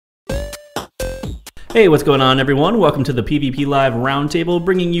Hey, what's going on, everyone? Welcome to the PvP Live Roundtable,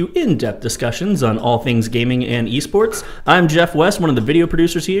 bringing you in-depth discussions on all things gaming and esports. I'm Jeff West, one of the video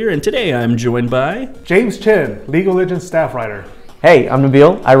producers here, and today I'm joined by... James Chin, League of Legends staff writer. Hey, I'm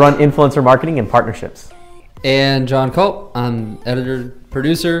Nabil. I run influencer marketing and partnerships. And John Culp. I'm editor,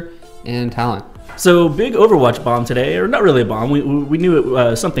 producer, and talent. So, big Overwatch bomb today, or not really a bomb, we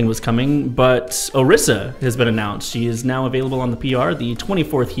knew something was coming, but Orisa has been announced. She is now available on the PR, the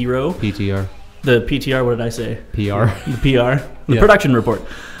 24th hero. PTR. The PTR, what did I say? PR. The PR, the production report.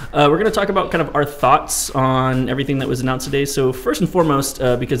 We're going to talk about kind of our thoughts on everything that was announced today. So first and foremost,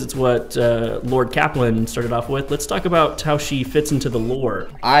 because it's what Lord Kaplan started off with, let's talk about how she fits into the lore.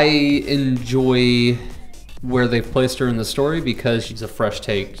 I enjoy where they've placed her in the story because she's a fresh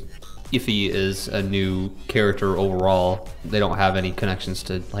take. Iffy is a new character overall. They don't have any connections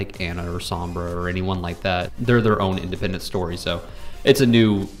to like Anna or Sombra or anyone like that. They're their own independent story, so it's a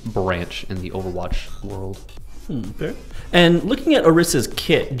new branch in the Overwatch world. Fair. And looking at Orisa's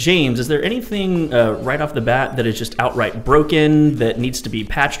kit, James, is there anything right off the bat that is just outright broken that needs to be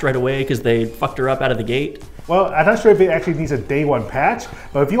patched right away because they fucked her up out of the gate? Well, I'm not sure if it actually needs a day one patch,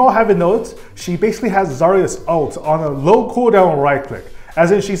 but if you all haven't noticed, she basically has Zarya's ult on a low cooldown right click.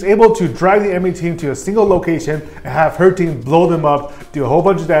 As in, she's able to drag the enemy team to a single location and have her team blow them up, do a whole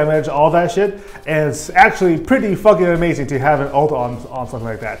bunch of damage, all that shit. And it's actually pretty fucking amazing to have an ult on something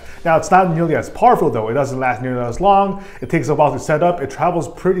like that. Now, it's not nearly as powerful though. It doesn't last nearly as long. It takes a while to set up. It travels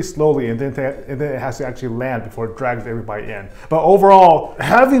pretty slowly, and then it has to actually land before it drags everybody in. But overall,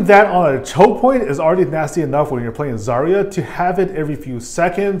 having that on a choke point is already nasty enough when you're playing Zarya. To have it every few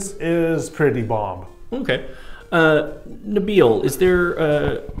seconds is pretty bomb. Okay. Nabil, is there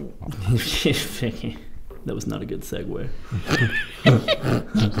that was not a good segue.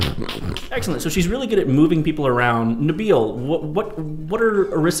 Excellent. So she's really good at moving people around. Nabil, what are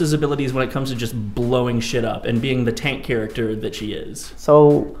Orisa's abilities when it comes to just blowing shit up and being the tank character that she is?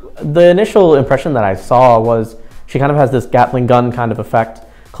 So the initial impression that I saw was she kind of has this Gatling gun kind of effect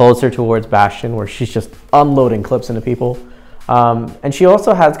closer towards Bastion where she's just unloading clips into people. And she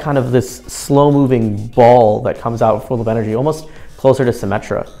also has kind of this slow-moving ball that comes out full of energy, almost closer to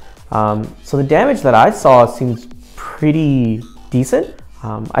Symmetra. So the damage that I saw seems pretty decent.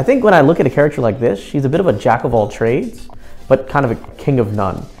 I think when I look at a character like this, she's a bit of a jack of all trades, but kind of a king of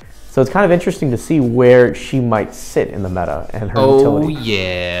none. So it's kind of interesting to see where she might sit in the meta and her utility. Oh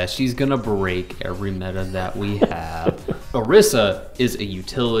yeah, she's gonna break every meta that we have. Orisa is a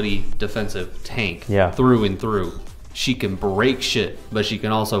utility defensive tank through and through. She can break shit, but she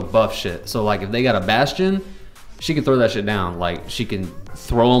can also buff shit. So like if they got a Bastion, she can throw that shit down. Like she can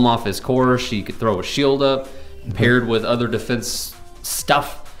throw him off his core. She could throw a shield up, paired with other defense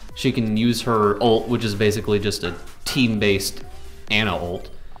stuff. She can use her ult, which is basically just a team-based Ana ult,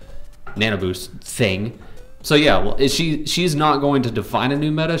 Nano Boost thing. So yeah, well, she's not going to define a new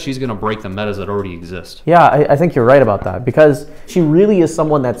meta. She's going to break the metas that already exist. Yeah, I think you're right about that because she really is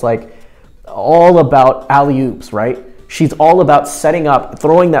someone that's like all about alley-oops, right? She's all about setting up,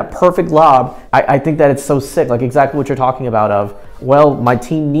 throwing that perfect lob. I think that it's so sick, like exactly what you're talking about of, well, my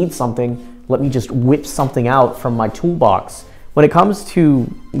team needs something, let me just whip something out from my toolbox. When it comes to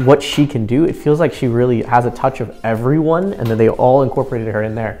what she can do, it feels like she really has a touch of everyone and then they all incorporated her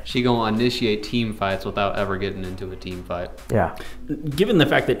in there. She gonna initiate team fights without ever getting into a team fight. Yeah. Given the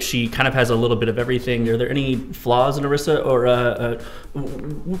fact that she kind of has a little bit of everything, are there any flaws in Orisa, or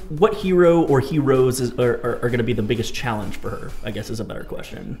what hero or heroes are going to be the biggest challenge for her, I guess is a better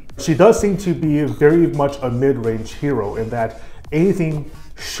question. She does seem to be very much a mid-range hero in that anything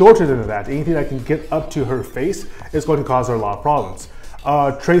shorter than that, anything that can get up to her face is going to cause her a lot of problems.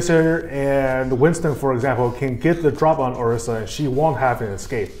 Tracer and Winston, for example, can get the drop on Orisa and she won't have an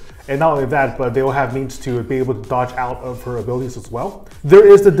escape. And not only that, but they will have means to be able to dodge out of her abilities as well. There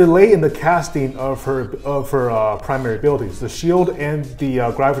is the delay in the casting of her primary abilities. The shield and the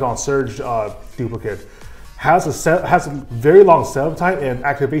Graviton Surge duplicate has a very long setup time and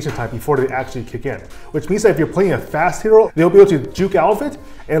activation time before they actually kick in. Which means that if you're playing a fast hero, they'll be able to juke out of it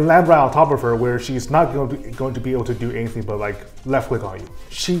and land right on top of her where she's not going to be able to do anything but like left click on you.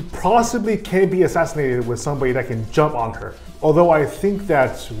 She possibly can be assassinated with somebody that can jump on her. Although I think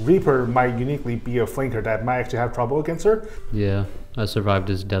that Reaper might uniquely be a flanker that might actually have trouble against her. Yeah, I survived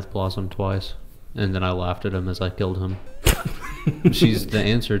his Death Blossom twice, and then I laughed at him as I killed him. She's the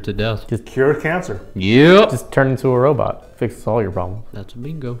answer to death. Just cure cancer. Yep. Just turn into a robot. Fixes all your problems. That's a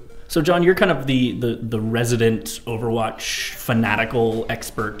bingo. So John, you're kind of the resident Overwatch fanatical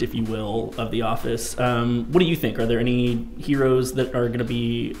expert, if you will, of the office. What do you think? Are there any heroes that are going to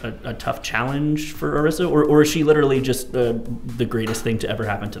be a tough challenge for Orisa, or is she literally just the greatest thing to ever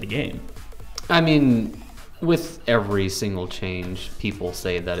happen to the game? I mean, with every single change, people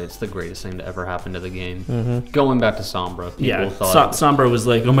say that it's the greatest thing to ever happen to the game. Going back to Sombra, people thought Sombra was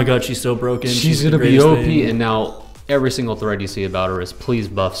like, oh my god, she's so broken. She's gonna be OP, and now every single thread you see about her is please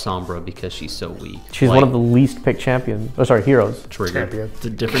buff Sombra because she's so weak. She's one of the least picked champions. Oh, sorry, heroes. Triggered. It's a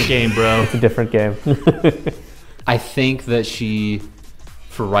different game, bro. It's a different game. I think that she,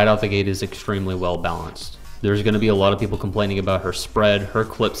 for right out the gate, is extremely well balanced. There's going to be a lot of people complaining about her spread, her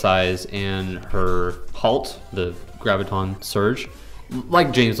clip size, and her halt, the graviton surge.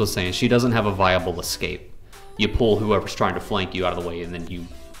 Like James was saying, she doesn't have a viable escape. You pull whoever's trying to flank you out of the way, and then you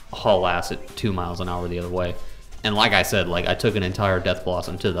haul ass at 2 miles an hour the other way. And like I said, I took an entire Death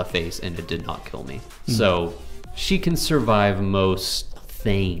Blossom to the face, and it did not kill me. So she can survive most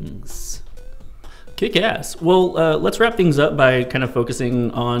things. Kick ass. Well, let's wrap things up by kind of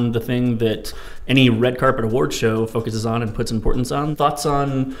focusing on the thing that any red carpet award show focuses on and puts importance on. Thoughts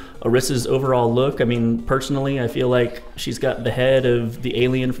on Orisa's overall look? I mean, personally, I feel like she's got the head of the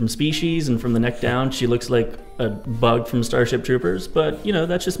alien from Species, and from the neck down, she looks like a bug from Starship Troopers, but, you know,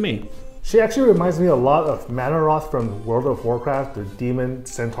 that's just me. She actually reminds me a lot of Manoroth from World of Warcraft, the demon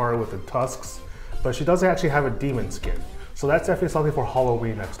centaur with the tusks, but she doesn't actually have a demon skin. So that's definitely something for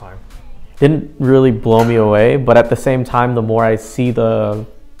Halloween next time. Didn't really blow me away, but at the same time, the more I see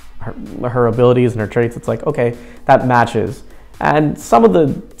her abilities and her traits, it's like, okay, that matches. And some of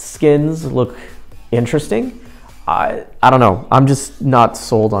the skins look interesting. I don't know. I'm just not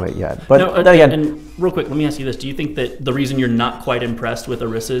sold on it yet. But no, then again, and real quick, let me ask you this: do you think that the reason you're not quite impressed with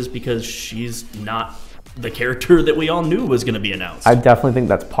Orisa is because she's not the character that we all knew was going to be announced? I definitely think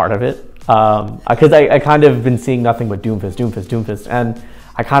that's part of it. Because I kind of been seeing nothing but Doomfist, and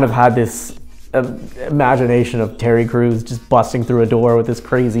I kind of had this imagination of Terry Crews just busting through a door with this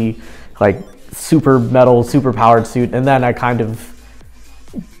crazy, super metal, super powered suit, and then I kind of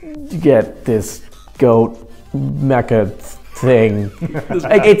get this goat mecha thing.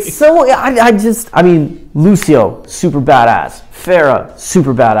 It's so, I mean, Lucio, super badass. Farah,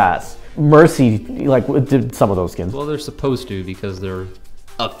 super badass. Mercy, did some of those skins. Well, they're supposed to because they're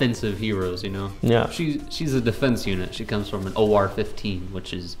offensive heroes, you know? Yeah. She's a defense unit. She comes from an OR-15,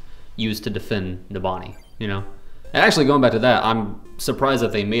 which is used to defend Nabani, you know? And actually, going back to that, I'm surprised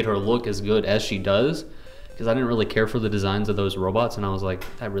that they made her look as good as she does, because I didn't really care for the designs of those robots, and I was like,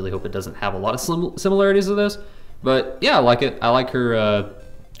 I really hope it doesn't have a lot of similarities to this. But yeah, I like it. I like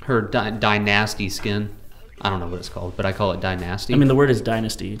her Dynasty skin. I don't know what it's called, but I call it Dynasty. I mean, the word is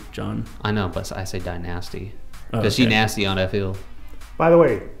dynasty, John. I know, but I say Dynasty. Because she nasty on that field. By the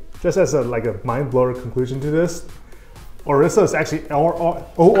way, just as a mind blower conclusion to this, Orisa is actually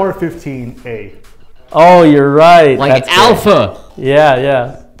OR-15A. Oh, you're right. Like That's alpha. Great.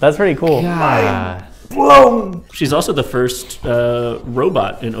 Yeah. That's pretty cool. God. Blown. She's also the first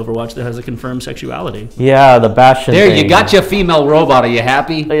robot in Overwatch that has a confirmed sexuality. Yeah, the Bastion There, thing. you got your female robot. Are you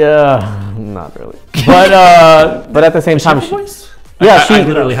happy? Yeah, not really. But at the same time, voice? Yeah, I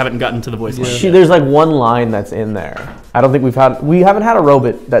literally haven't gotten to the voice line yet. There's one line that's in there. I don't think we haven't had a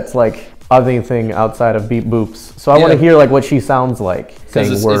robot that's anything outside of beep boops. So I want to hear what she sounds like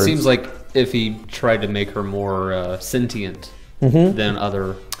saying words. It seems like if he tried to make her more sentient than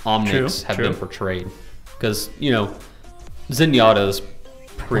other Omnics have been portrayed. Because, Zenyatta's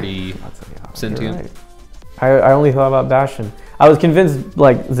pretty sentient. Right. I only thought about Bastion. I was convinced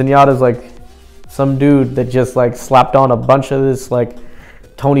Zenyatta's some dude that just slapped on a bunch of this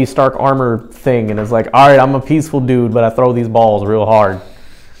Tony Stark armor thing and is all right, I'm a peaceful dude, but I throw these balls real hard.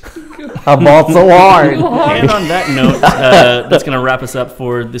 A ball so hard. And on that note, that's going to wrap us up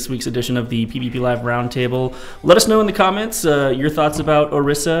for this week's edition of the PvP Live Roundtable. Let us know in the comments your thoughts about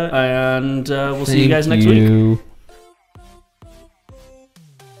Orisa, and we'll see you guys next week.